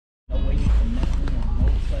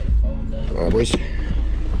All right, boys.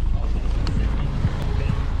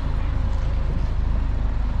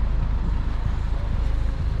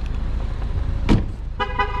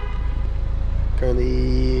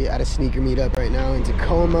 Currently at a sneaker meetup right now in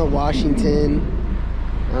Tacoma, Washington.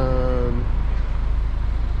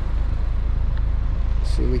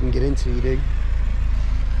 See what we can get into, you dig?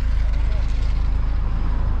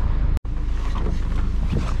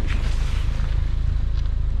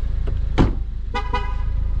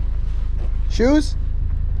 Shoes?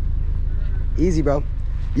 Easy, bro.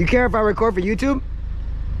 You care if I record for YouTube?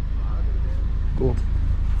 Cool.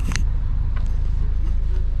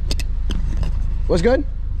 What's good?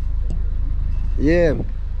 Yeah.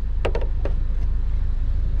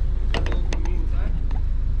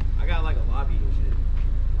 I got like a lobby and shit.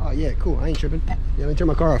 Oh yeah, cool. I ain't tripping. Yeah, let me turn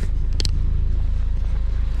my car off.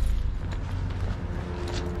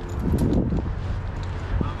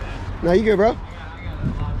 No, you good, bro? I got a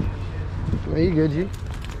lobby and shit. No, you good, G.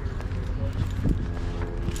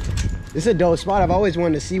 This is a dope spot. I've always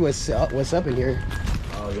wanted to see what's up in here.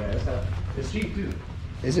 Oh yeah, it's cheap too.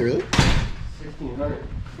 Is it really? 1,600.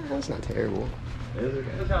 That's not terrible.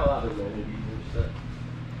 It's got a lot of amenities and stuff.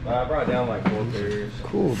 But I brought down like 4 pairs.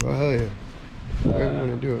 Cool, bro. Hell yeah. Whatever you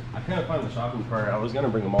want to do it. I couldn't find the shopping cart. I was gonna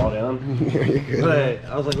bring them all down. Yeah, you're good. But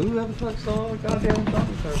I was like, who the fuck's all goddamn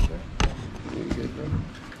shopping carts there? You're good, bro.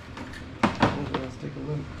 Let's take a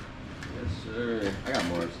look. Yes, sir. I got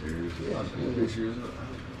more upstairs. Yeah, Lots of cool. pictures.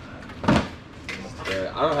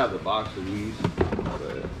 I don't have the box of these,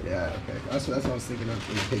 but Yeah, okay. That's what I was thinking of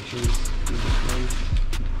for the pictures.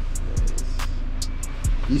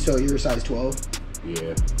 Nice. So you're size 12?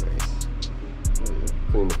 yeah, Nice.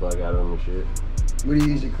 clean the fuck out of them and shit. What do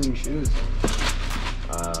you use to clean shoes?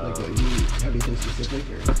 Like, what, you have anything specific?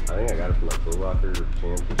 Or? I think I got it from like Foot Locker or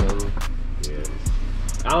Champs or something. Yeah.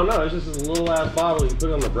 I don't know. It's just a little ass bottle. You put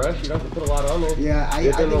it on the brush. You don't have to put a lot on there. Yeah, I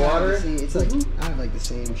Dip think in the water. It's like I have like the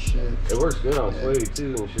same shit. It works good on suede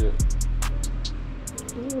too and shit.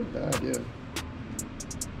 Not bad, yeah.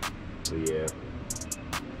 But yeah.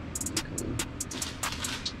 Cool.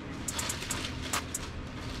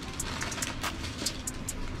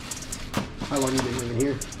 How long you been living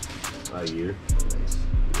here? A year. Nice.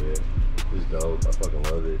 Yeah. It's dope. I fucking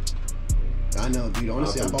love it. I know, dude.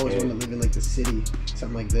 Honestly, I've always wanted to live in like the city,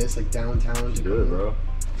 something like this, like downtown. Do it, bro.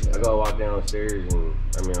 Yeah. I go walk downstairs and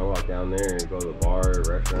I walk down there and go to the bar,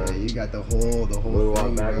 restaurant. Yeah, you got the whole We thing,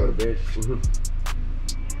 walk back bro. with a bitch.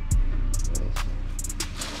 Nice.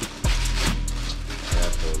 I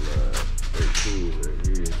have some 13s right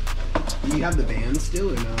here. Do you have the band still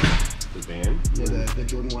or no? The band? Yeah, the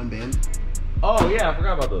Jordan 1 band. Oh yeah, I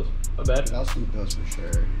forgot about those. My bad. I'll swoop those for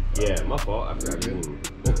sure. Yeah, my fault. I forgot. You're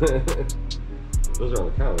Those are on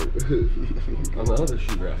the counter. On the other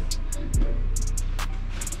shoe rack.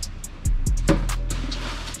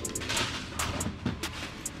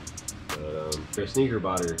 But you're a sneaker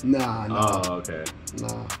botter. Nah. Oh, okay.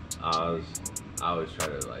 Nah. I always try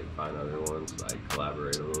to like find other ones, like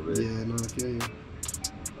collaborate a little bit. Yeah, no, I feel you.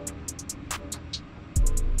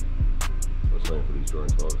 I was waiting for these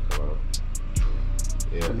Jordan 12s to come out.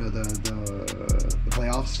 Yeah. You know the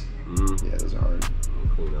playoffs? Mm-hmm. Yeah, those are hard. I'm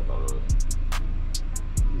clean up on those.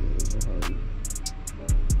 Yeah, those are hard.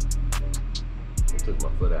 I took my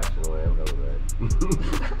foot action away. I'm hella bad.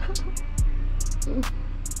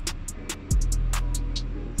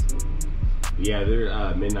 Yeah,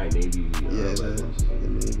 they're midnight navy. Yeah, the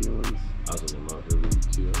navy ones. I was looking them up earlier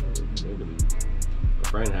too. Maybe a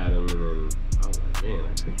friend had them, and then I was like, man, I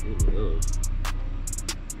couldn't get me those.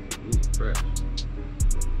 These are fresh.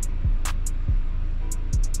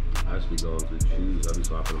 I just be going through shoes. I'll be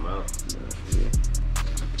swapping them out. Yeah.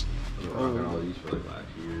 I've been rocking all these for like last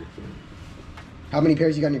year. How many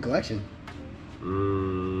pairs you got in your collection?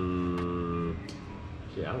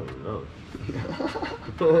 Shit, I don't even know.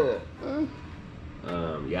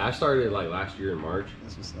 Yeah, I started like last year in March.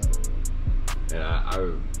 That's what's up. And I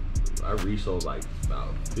resold like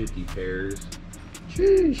about 50 pairs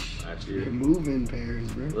Sheesh. last year. You're moving pairs,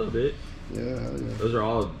 bro. A little bit. Yeah, hell yeah. Those are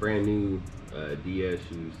all brand new DS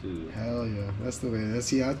shoes too. Hell yeah. That's the way. That's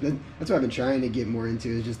what I've been trying to get more into,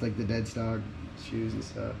 is just like the dead stock shoes and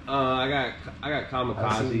stuff. I got I've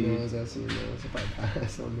Kamikaze. seen those. If I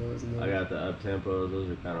pass on those. I got the up tempos. Those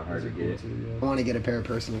are kind of hard to Those are cool get. too, yeah. I want to get a pair of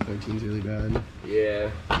personal 13s really bad. Yeah.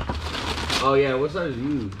 Oh yeah. What size are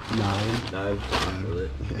you? 9. 9. Really?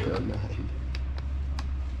 Yeah, 9.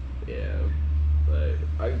 Yeah. But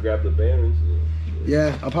I can grab the bands.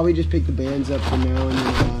 Yeah, I'll probably just pick the bands up for now, and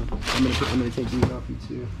then I'm gonna take these off you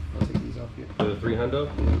too. I'll take these off you. For the 300?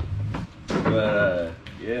 Yeah. But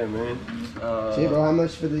yeah, man. See, bro, how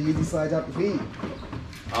much for the Yeezy slides out the feet?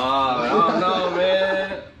 I don't know,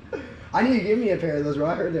 man. I need to give me a pair of those, bro.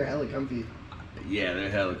 I heard they're hella comfy. Yeah, they're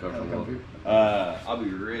hella comfortable. Hella comfy. I'll be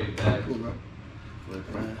right back. Cool, bro.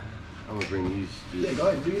 I'm gonna bring these. Yeah, go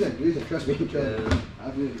ahead. Do that. Do that. Trust me. Trust me.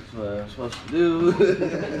 I feel it. That's what I'm supposed to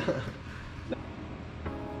do.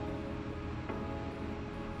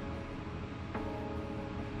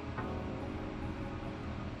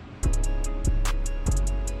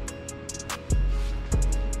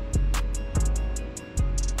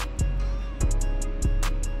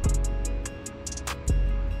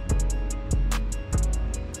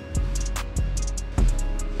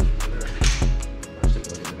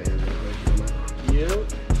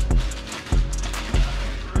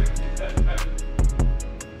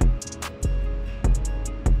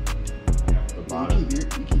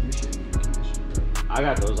 I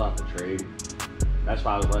got those off the trade. That's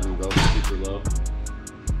why I was letting them go for super low.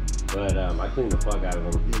 But I cleaned the fuck out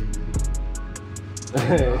of them. I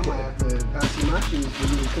might have to pass you my shoes for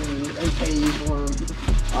you to clean and pay you for them.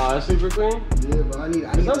 Oh, that's super clean? Yeah, but I need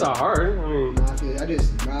it's not that hard. I mean,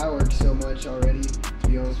 nah, I work so much already, to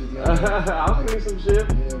be honest with you. I'll clean some shit.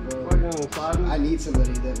 Yeah, bro. I need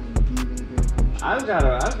somebody that would be really good at cleaning shit. I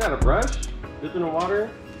just got a brush, dip in the water,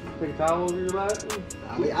 take a towel over your lap.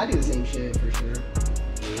 I mean, I do the same shit for sure.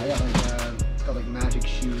 I got like, it's called like Magic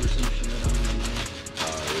Shoe or some shit. I don't even know.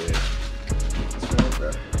 Oh, yeah. That's right,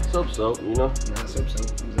 bro. Soap, you know? Nah, soap,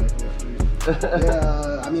 exactly.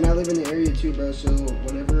 Yeah, I mean, I live in the area too, bro, so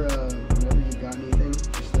whenever you got anything,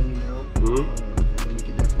 just let me know. And then we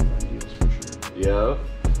can definitely find deals for sure.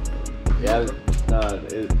 Yeah.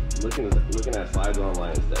 Looking at slides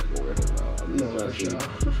online is definitely worth it, bro. I mean, No, for sure.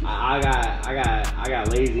 I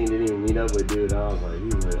got lazy and didn't even meet up with dude. I was like, he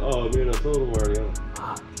was like, oh man, I told him already.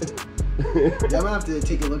 Yeah, I'm gonna have to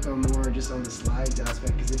take a look on more just on the slides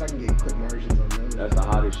aspect, because if I can get quick margins on those. That's the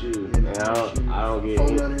hottest shoe. Yeah, and I don't get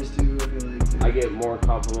foam runners too, I feel like too. I get more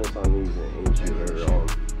compliments on these than any shoes I've ever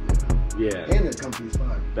owned. Yeah. And the company's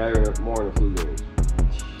fine. Better, more in the flu games.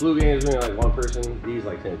 Flu games being like one person, these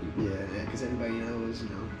like 10 people. Yeah, because everybody knows,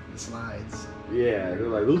 the slides. Yeah, they're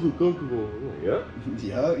like, those look comfortable. Like, yep.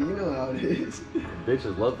 Yup, you know how it is.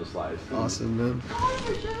 Bitches love the slides too. Awesome,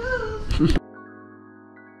 man.